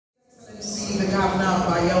Governor of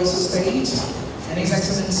Bayelsa State and His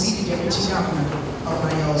Excellency the Deputy Governor of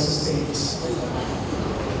Bayelsa State.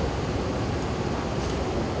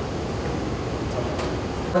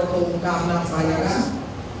 Honorable Governor of Bayelsa,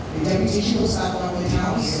 the Deputy Chief of Staff of the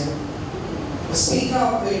House, the Speaker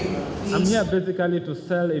of the... I'm here basically to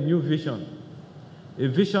sell a new vision, a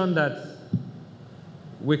vision that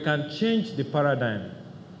we can change the paradigm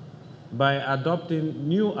by adopting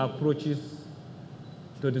new approaches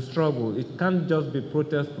to the struggle. It can't just be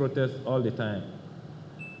protest all the time.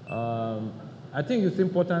 I think it's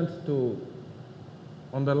important to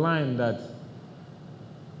underline that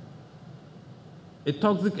a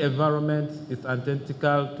toxic environment is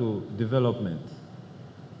antithetical to development.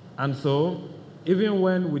 And so, even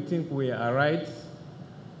when we think we are right,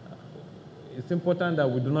 it's important that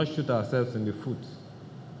we do not shoot ourselves in the foot.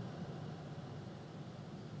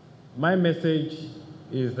 My message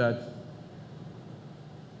is that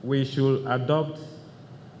we should adopt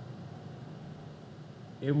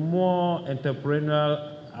a more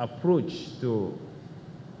entrepreneurial approach to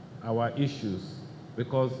our issues,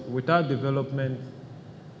 because without development,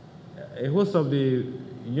 a host of the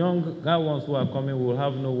younger ones who are coming will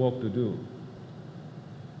have no work to do.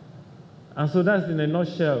 And so that's in a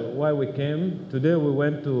nutshell why we came. Today we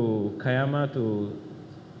went to Kayama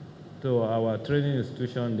to our training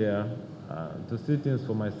institution there to see things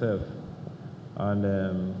for myself.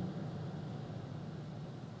 And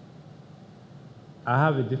I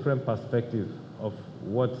have a different perspective of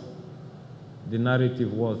what the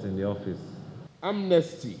narrative was in the office.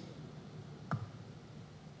 Amnesty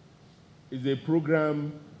is a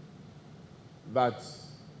program that,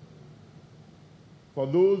 for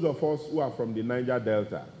those of us who are from the Niger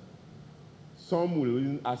Delta, some will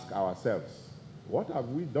even ask ourselves, what have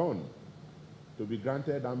we done to be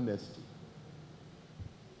granted amnesty?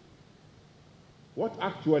 What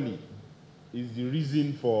actually is the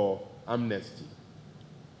reason for amnesty?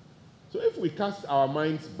 So if we cast our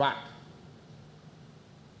minds back,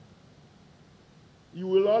 you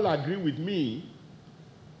will all agree with me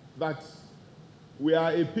that we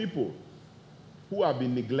are a people who have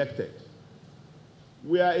been neglected.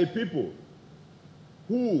 We are a people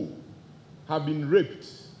who have been raped.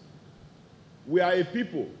 We are a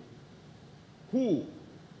people who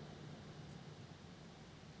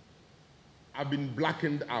have been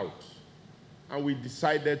blackened out, and we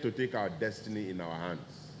decided to take our destiny in our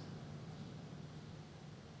hands.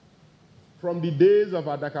 From the days of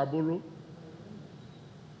Adakaboro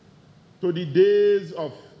to the days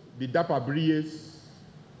of the Dapabriés,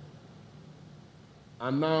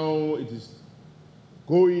 and now it is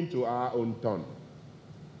going to our own turn.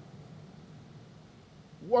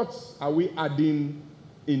 What are we adding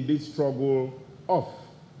in this struggle of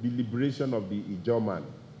the liberation of the Ijaw man,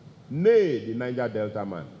 nay, the Niger Delta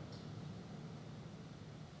man?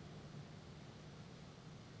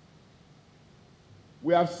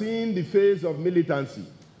 We have seen the phase of militancy.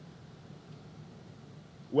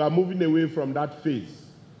 We are moving away from that phase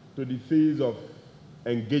to the phase of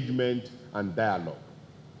engagement and dialogue.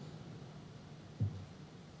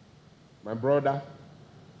 My brother,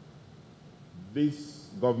 this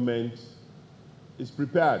government is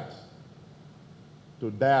prepared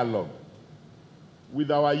to dialogue with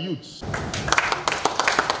our youths.